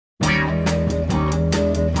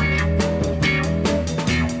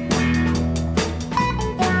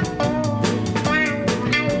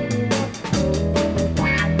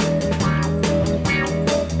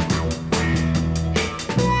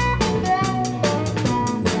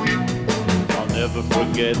never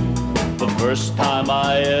forget the first time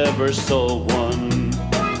I ever saw one.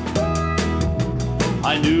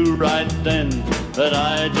 I knew right then that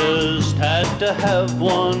I just had to have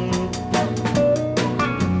one.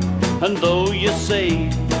 And though you say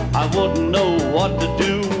I wouldn't know what to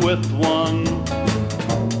do with one,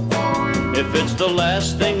 if it's the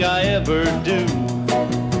last thing I ever do,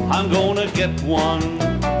 I'm gonna get one.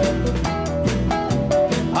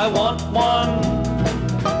 I want one,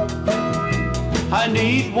 I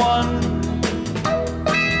need one,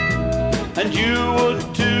 and you would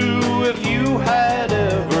too if you had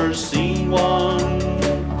ever seen one.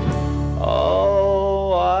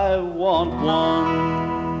 Oh, I want one.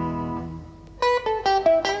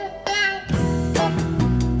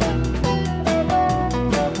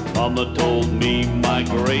 Mama told me my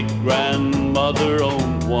great-grandmother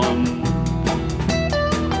owned one.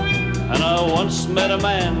 And I once met a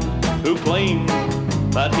man who claimed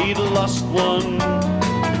that he'd lost one.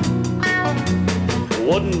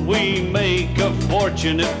 Wouldn't we make a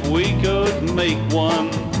fortune if we could make one?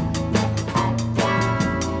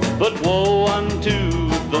 But woe unto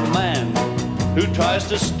the man who tries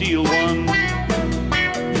to steal one.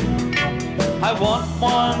 I want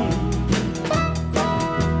one,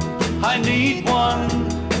 I need one,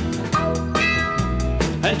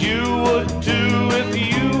 and you would too if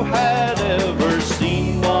you had ever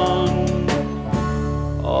seen one.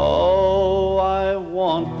 Oh, I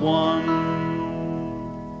want one.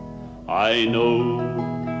 I know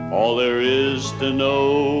all there is to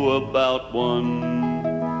know about one,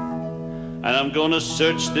 and I'm gonna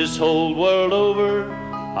search this whole world over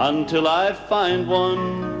until I find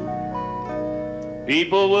one.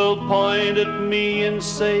 People will point at me and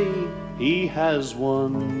say he has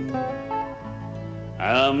one.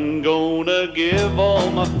 I'm gonna give all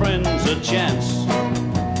my friends a chance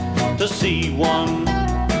to see one.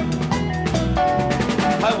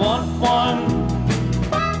 I want one,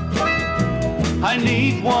 I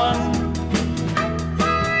need one,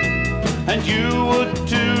 and you would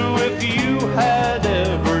too if you had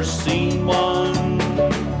ever seen one.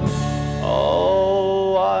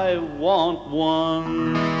 Oh, I want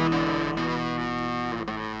one.